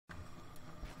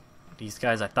these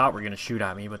guys I thought were gonna shoot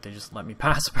at me, but they just let me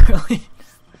pass apparently.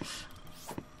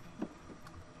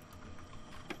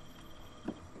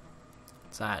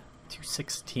 What's that?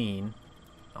 216.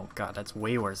 Oh god, that's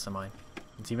way worse than mine.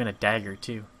 It's even a dagger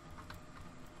too.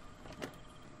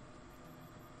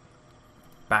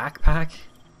 Backpack?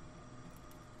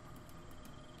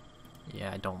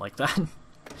 Yeah, I don't like that.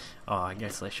 Oh, I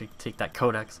guess I should take that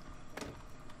codex.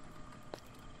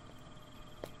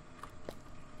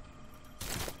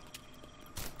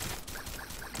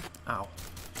 Ow.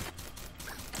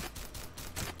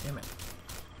 Damn it.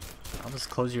 I'll just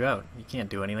close you out. You can't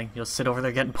do anything. You'll sit over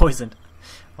there getting poisoned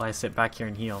while I sit back here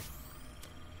and heal.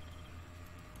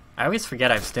 I always forget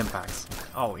I have stim packs.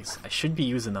 Always. I should be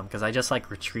using them because I just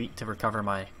like retreat to recover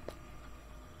my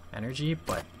energy,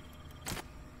 but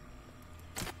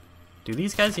do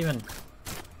these guys even...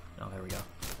 Oh, there we go.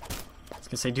 I was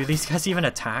gonna say, do these guys even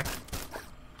attack?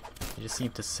 They just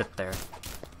seem to sit there.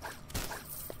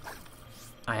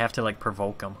 I have to like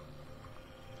provoke them.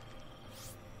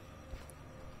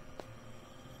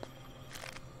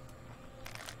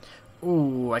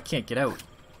 Ooh, I can't get out.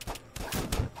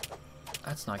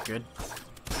 That's not good.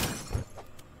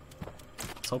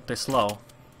 Let's hope they're slow.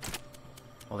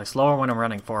 Well, they're slower when I'm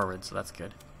running forward, so that's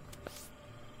good.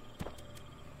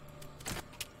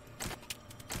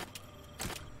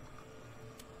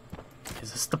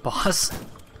 Is this the boss?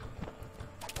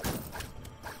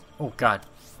 Oh god.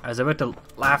 I was about to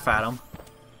laugh at him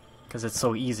because it's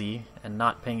so easy and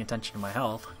not paying attention to my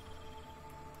health.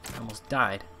 I almost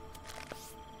died.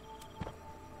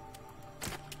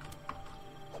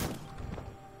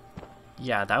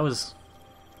 Yeah, that was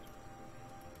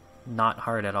not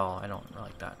hard at all. I don't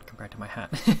like that compared to my hat.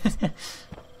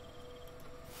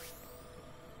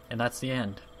 And that's the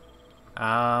end.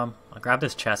 I'll grab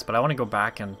this chest, but I want to go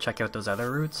back and check out those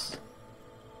other routes.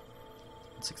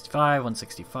 165,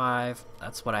 165.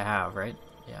 That's what I have, right?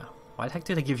 Yeah. Why the heck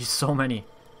did they give you so many?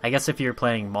 I guess if you're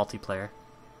playing multiplayer.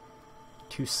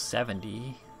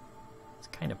 270. It's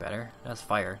kind of better. That's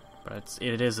fire, but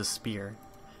it is a spear.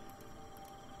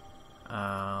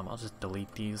 I'll just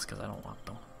delete these because I don't want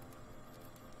them.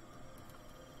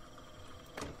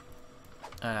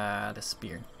 The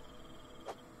spear.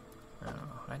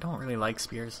 I don't really like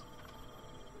spears.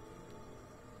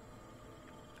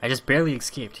 I just barely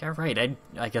escaped. Yeah, right.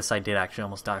 I guess I did actually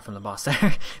almost die from the boss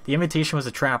there. The invitation was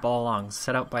a trap all along,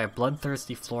 set out by a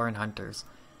bloodthirsty Floran hunters.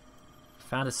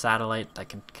 Found a satellite that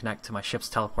can connect to my ship's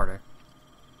teleporter.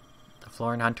 The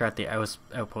Floran hunter at the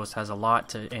outpost has a lot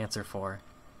to answer for.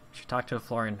 You should talk to the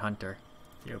Floran hunter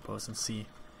at the outpost and see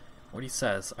what he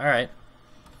says. Alright.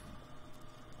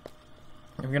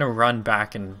 I'm gonna run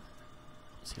back and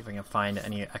see if I can find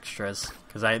any extras.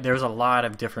 Because there's a lot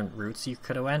of different routes you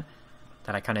could have went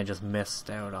that I kind of just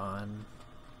missed out on.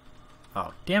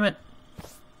 Oh, damn it!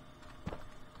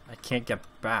 I can't get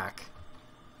back.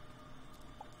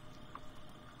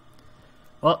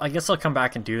 Well, I guess I'll come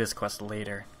back and do this quest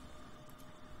later.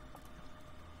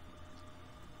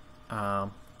 There's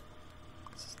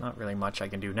not really much I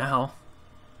can do now,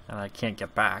 and I can't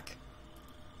get back.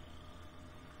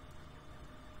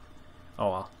 Oh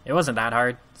well, it wasn't that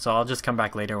hard, so I'll just come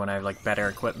back later when I have like better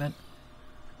equipment.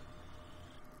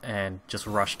 And just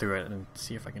rush through it and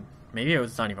see if I can... Maybe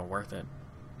it's not even worth it.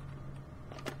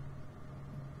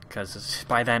 Because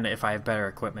by then, if I have better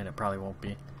equipment, it probably won't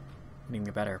be any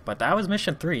better. But that was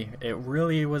mission 3. It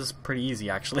really was pretty easy,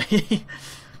 actually.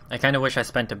 I kind of wish I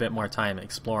spent a bit more time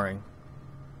exploring.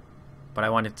 But I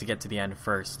wanted to get to the end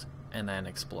first, and then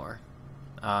explore.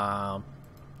 So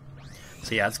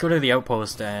yeah, let's go to the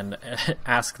outpost and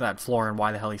ask that Floran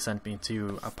why the hell he sent me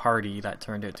to a party that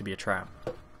turned out to be a trap.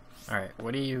 Alright,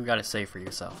 what do you got to say for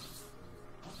yourself?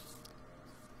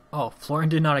 Oh, Floran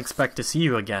did not expect to see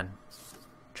you again.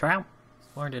 Trap?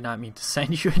 Floran did not mean to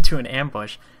send you into an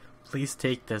ambush. Please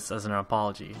take this as an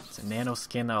apology. It's a nano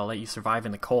skin that will let you survive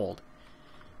in the cold.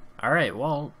 Alright,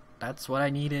 well, that's what I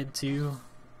needed to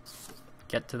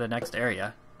get to the next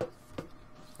area.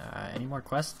 Any more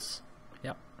quests?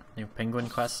 Yep, new penguin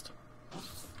quest.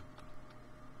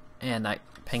 And that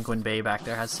penguin bay back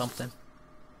there has something.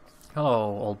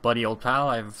 Hello, old buddy, old pal.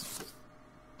 I've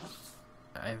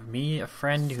me, a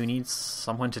friend who needs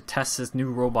someone to test his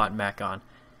new robot mech on,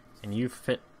 and you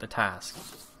fit the task.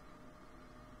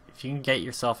 If you can get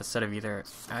yourself a set of either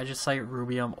Agisite,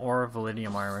 Rubium, or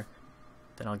Validium armor,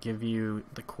 then I'll give you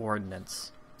the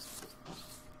coordinates.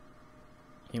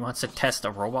 He wants to test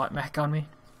a robot mech on me?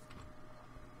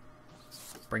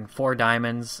 Bring 4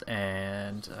 diamonds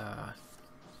and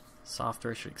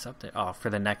software should accept it. Oh, for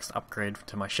the next upgrade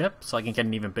to my ship, so I can get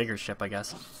an even bigger ship, I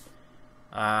guess.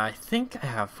 I think I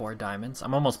have 4 diamonds.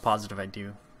 I'm almost positive I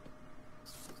do.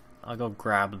 I'll go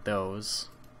grab those.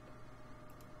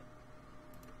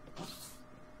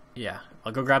 Yeah,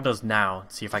 I'll go grab those now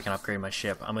and see if I can upgrade my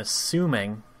ship. I'm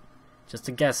assuming, just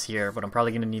a guess here, but I'm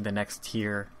probably going to need the next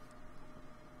tier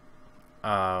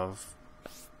of,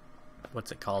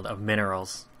 what's it called, of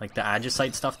minerals. Like the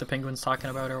Aegisite stuff the penguin's talking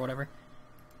about or whatever,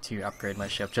 to upgrade my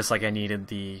ship. Just like I needed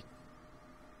the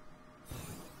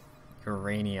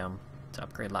uranium to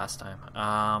upgrade last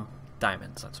time.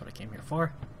 Diamonds, that's what I came here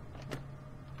for.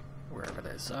 Wherever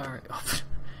those are. Oh,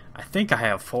 I think I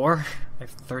have 4. I have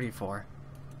 34.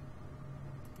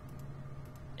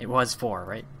 It was 4,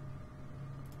 right?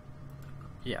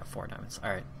 Yeah, 4 diamonds.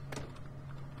 Alright.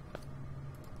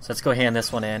 So let's go hand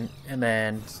this one in, and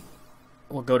then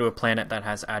we'll go to a planet that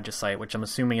has Aegisite, which I'm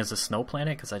assuming is a snow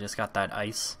planet, because I just got that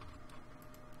ice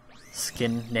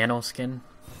skin, nano skin.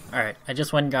 Alright, I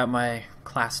just went and got my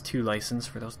Class 2 license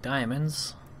for those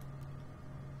diamonds.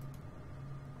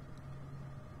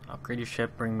 Upgrade your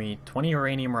ship, bring me 20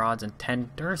 uranium rods and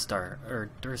 10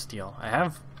 Dursteel. I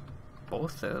have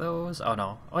both of those? Oh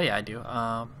no. Oh yeah, I do.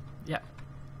 Yeah.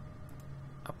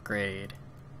 Upgrade.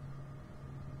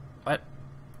 What?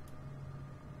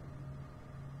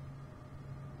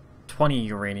 20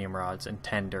 uranium rods and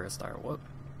 10 Durastar. What?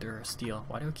 Durasteel.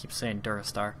 Why do I keep saying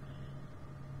Durastar?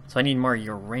 So I need more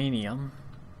uranium.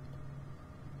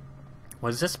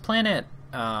 Was this planet,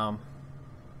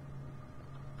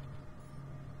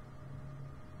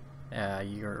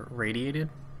 you're radiated?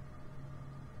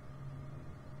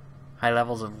 High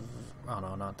levels of... oh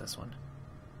no, not this one.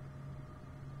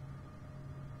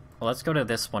 Well, let's go to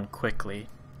this one quickly,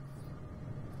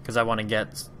 because I want to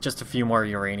get just a few more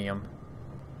uranium.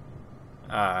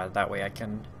 That way I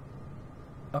can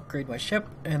upgrade my ship,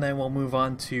 and then we'll move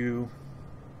on to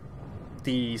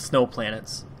the snow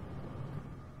planets.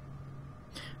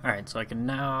 Alright, so I can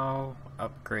now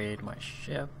upgrade my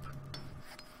ship.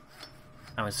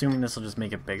 I'm assuming this will just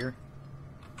make it bigger.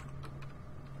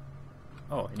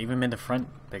 Oh, it even made the front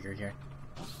bigger here.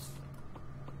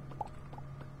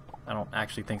 I don't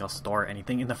actually think I'll store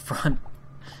anything in the front.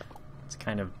 It's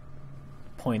kind of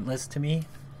pointless to me.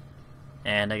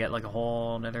 And I get like a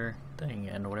whole other thing,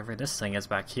 and whatever this thing is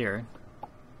back here.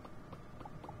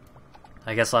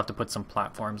 I guess I'll have to put some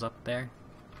platforms up there.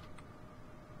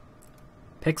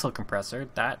 Pixel compressor,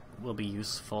 that will be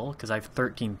useful, because I have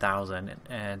 13,000,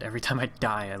 and every time I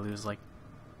die I lose like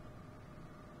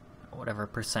whatever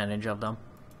percentage of them.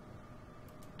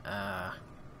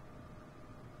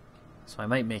 So I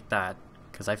might make that,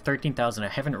 because I have 13,000. I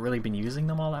haven't really been using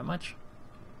them all that much.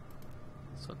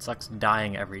 So it sucks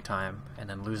dying every time, and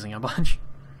then losing a bunch.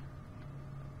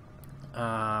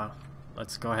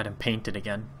 Let's go ahead and paint it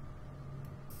again.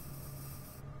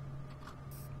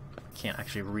 Can't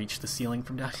actually reach the ceiling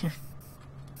from down here.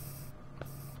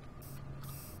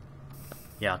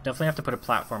 Yeah, definitely have to put a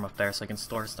platform up there so I can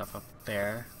store stuff up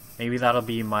there. Maybe that'll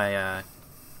be my,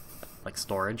 like,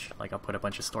 storage. Like, I'll put a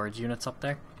bunch of storage units up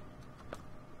there.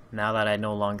 Now that I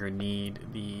no longer need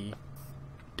the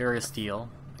Durasteel,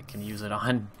 I can use it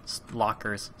on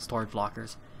lockers, storage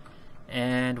lockers.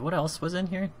 And what else was in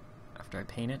here after I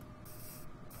paint it?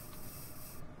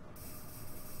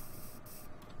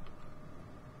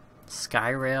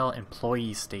 Skyrail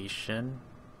employee station.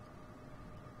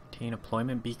 Obtain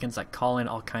employment beacons that call in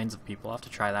all kinds of people. I'll have to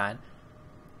try that.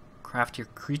 Craft your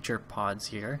creature pods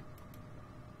here.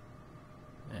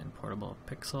 And portable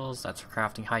pixels. That's for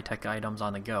crafting high-tech items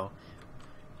on the go.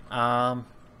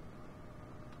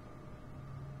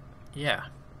 Yeah.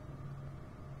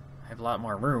 I have a lot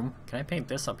more room. Can I paint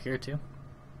this up here too?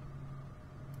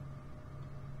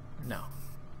 No.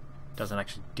 Doesn't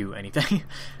actually do anything.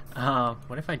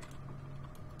 What if I...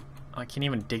 oh, I can't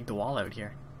even dig the wall out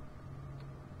here.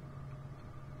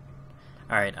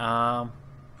 Alright, I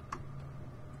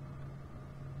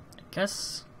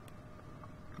guess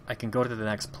I can go to the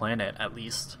next planet at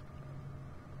least.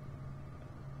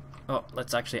 Oh,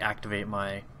 let's actually activate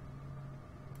my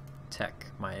tech,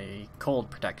 my cold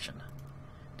protection.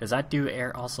 Does that do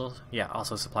air also? Yeah,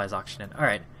 also supplies oxygen.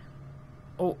 Alright.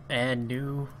 Oh, and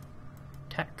new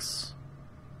techs.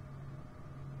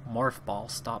 Morph ball,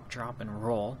 stop, drop, and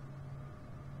roll.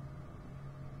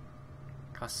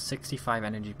 Costs 65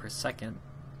 energy per second.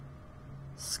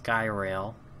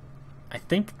 Skyrail. I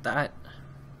think that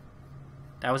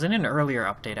was in an earlier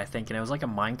update, I think, and it was like a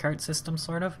minecart system,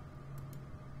 sort of.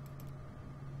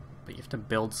 But you have to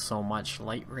build so much.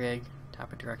 Light rig,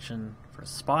 tap a direction for a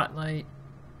spotlight.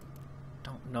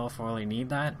 Don't know if I really need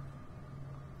that.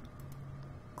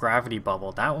 Gravity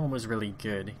bubble, that one was really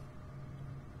good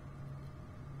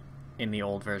in the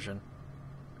old version.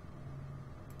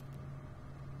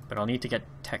 But I'll need to get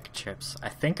tech chips. I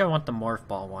think I want the morph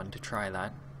ball one to try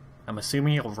that. I'm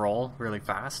assuming it'll roll really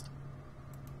fast.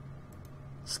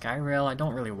 Skyrail, I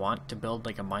don't really want to build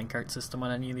like a minecart system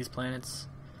on any of these planets.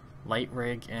 Light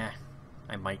rig,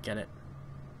 I might get it.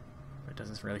 But it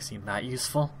doesn't really seem that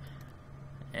useful.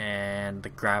 And the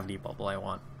gravity bubble I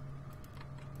want.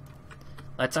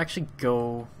 Let's actually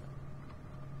go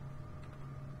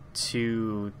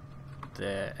to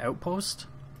the outpost.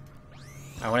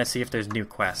 I want to see if there's new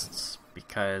quests,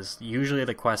 because usually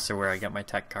the quests are where I get my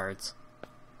tech cards.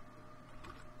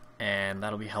 And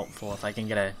that'll be helpful if I can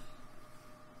get a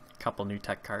couple new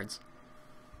tech cards.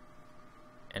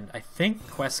 And I think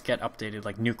quests get updated,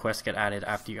 like new quests get added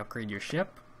after you upgrade your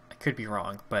ship. I could be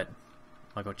wrong, but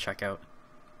I'll go check out.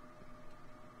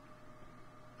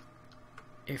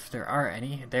 If there are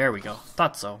any. There we go.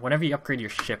 Thought so. Whenever you upgrade your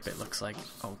ship, it looks like...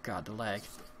 Oh god, the lag.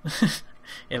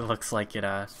 It looks like it,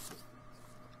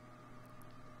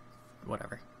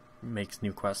 whatever. Makes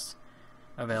new quests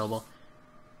available.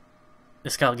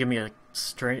 This guy will give me a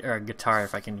string or a guitar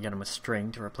if I can get him a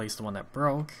string to replace the one that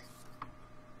broke.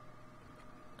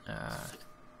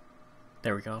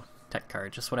 There we go. Tech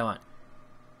card, just what I want.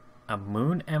 A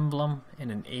moon emblem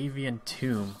and an avian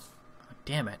tomb. Oh,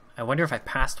 damn it. I wonder if I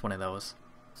passed one of those.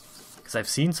 Because I've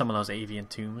seen some of those avian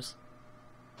tombs.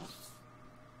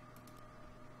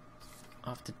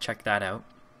 I'll have to check that out.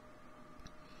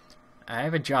 I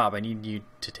have a job I need you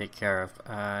to take care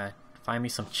of. Find me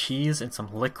some cheese and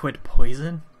some liquid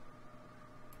poison.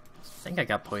 I think I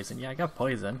got poison. Yeah, I got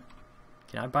poison.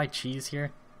 Can I buy cheese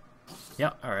here?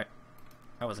 Yeah, alright.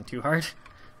 That wasn't too hard.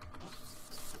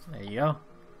 There you go.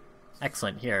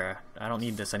 Excellent. Here, I don't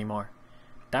need this anymore.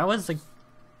 That was the...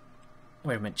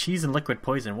 Wait a minute. Cheese and liquid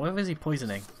poison. What was he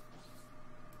poisoning?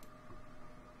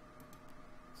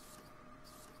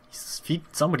 He feed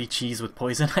somebody cheese with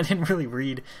poison. I didn't really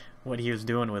read what he was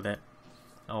doing with it.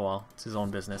 Oh well, it's his own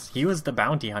business. He was the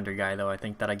bounty hunter guy though, I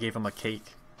think, that I gave him a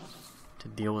cake to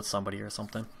deal with somebody or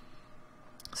something.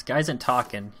 This guy isn't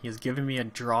talking. He has given me a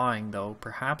drawing though.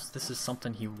 Perhaps this is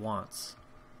something he wants.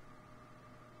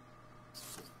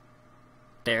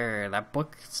 There, that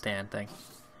book stand thing.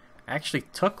 I actually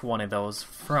took one of those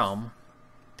from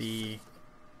the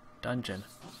dungeon.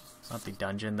 Not the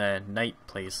dungeon, the night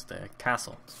place, the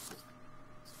castle.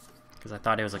 Because I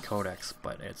thought it was a codex,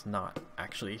 but it's not,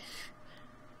 actually.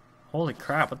 Holy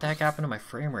crap, what the heck happened to my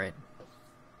frame rate?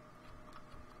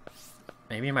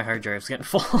 Maybe my hard drive's getting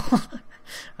full.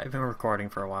 I've been recording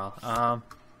for a while.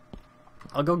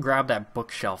 I'll go grab that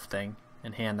bookshelf thing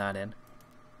and hand that in.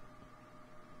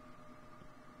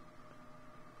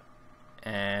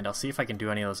 And I'll see if I can do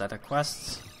any of those other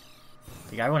quests.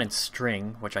 The guy wanted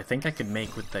string, which I think I could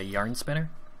make with the yarn spinner.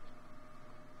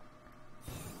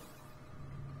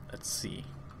 Let's see.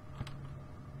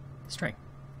 String.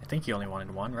 I think he only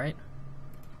wanted one, right?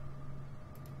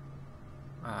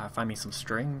 Find me some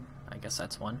string. I guess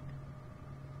that's one.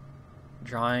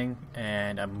 Drawing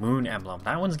and a moon emblem.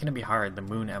 That one's gonna be hard, the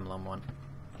moon emblem one.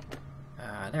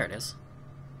 There it is.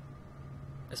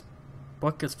 This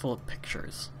book is full of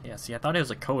pictures. Yeah, see, I thought it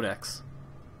was a codex.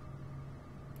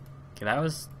 Okay, that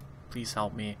was... Please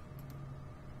help me.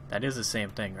 That is the same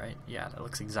thing, right? Yeah, that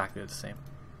looks exactly the same.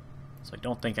 So I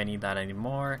don't think I need that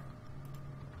anymore.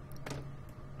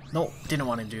 No, didn't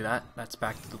want to do that. That's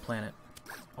back to the planet.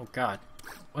 Oh god.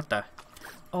 What the?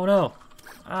 Oh no!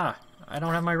 Ah, I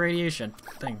don't have my radiation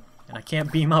thing. And I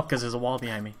can't beam up because there's a wall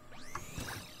behind me.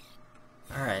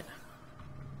 Alright.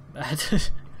 At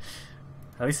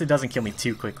least it doesn't kill me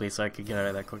too quickly so I could get out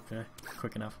of there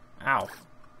quick enough. Ow.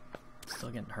 Still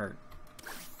getting hurt.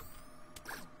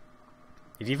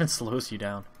 It even slows you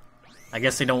down. I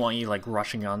guess they don't want you like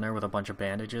rushing on there with a bunch of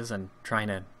bandages and trying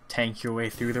to tank your way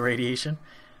through the radiation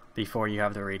before you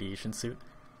have the radiation suit.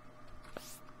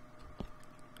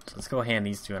 So let's go hand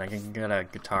these two and I can get a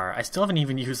guitar. I still haven't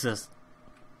even used this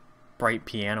bright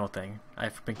piano thing.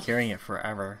 I've been carrying it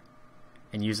forever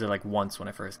and used it like once when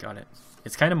I first got it.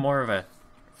 It's kind of more of a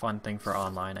fun thing for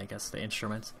online, I guess, the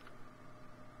instruments.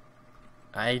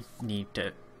 I need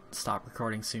to stop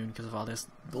recording soon because of all this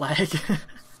lag.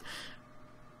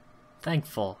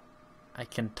 Thankful. I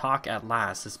can talk at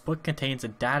last. This book contains a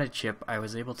data chip. I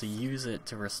was able to use it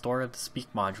to restore the speak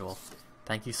module.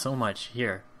 Thank you so much.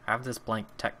 Here, have this blank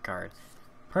tech card.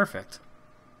 Perfect.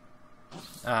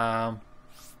 Now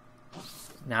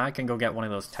I can go get one of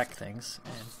those tech things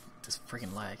and this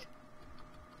freaking lag.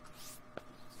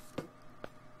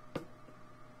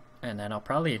 And then I'll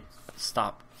probably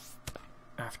stop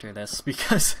after this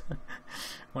because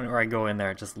whenever I go in there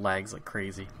it just lags like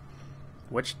crazy.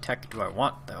 Which tech do I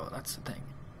want though? That's the thing.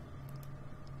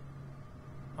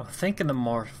 I'm thinking the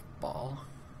morph ball.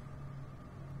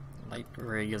 Light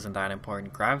rig isn't that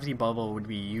important. Gravity bubble would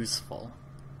be useful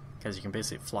because you can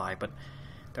basically fly, but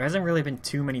there hasn't really been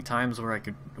too many times where I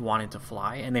could wanted to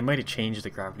fly, and they might have changed the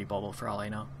gravity bubble for all I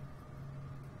know.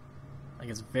 Like,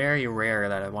 it's very rare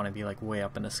that I want to be like way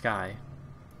up in the sky.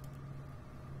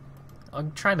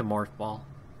 I'll try the morph ball.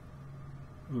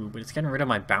 Ooh, but it's getting rid of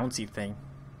my bouncy thing.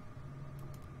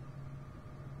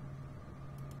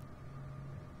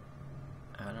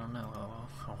 I don't know.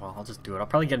 Oh, well, I'll just do it. I'll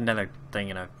probably get another thing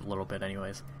in a little bit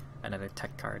anyways. Another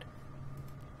tech card.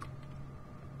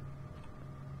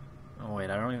 Oh wait,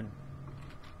 I don't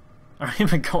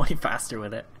even go any faster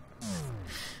with it.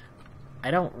 I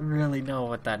don't really know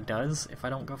what that does if I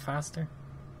don't go faster.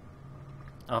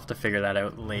 I'll have to figure that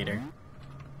out later.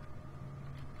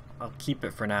 I'll keep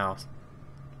it for now.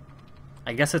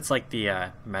 I guess it's like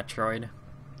the Metroid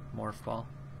morph ball.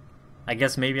 I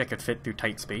guess maybe I could fit through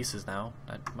tight spaces now.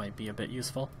 That might be a bit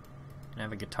useful. And I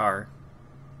have a guitar,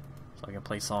 so I can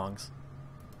play songs.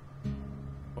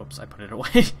 Whoops, I put it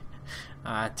away.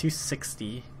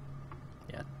 260.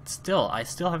 Yeah, I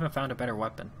still haven't found a better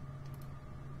weapon.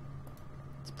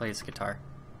 Let's play this guitar.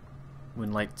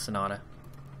 Moonlight Sonata.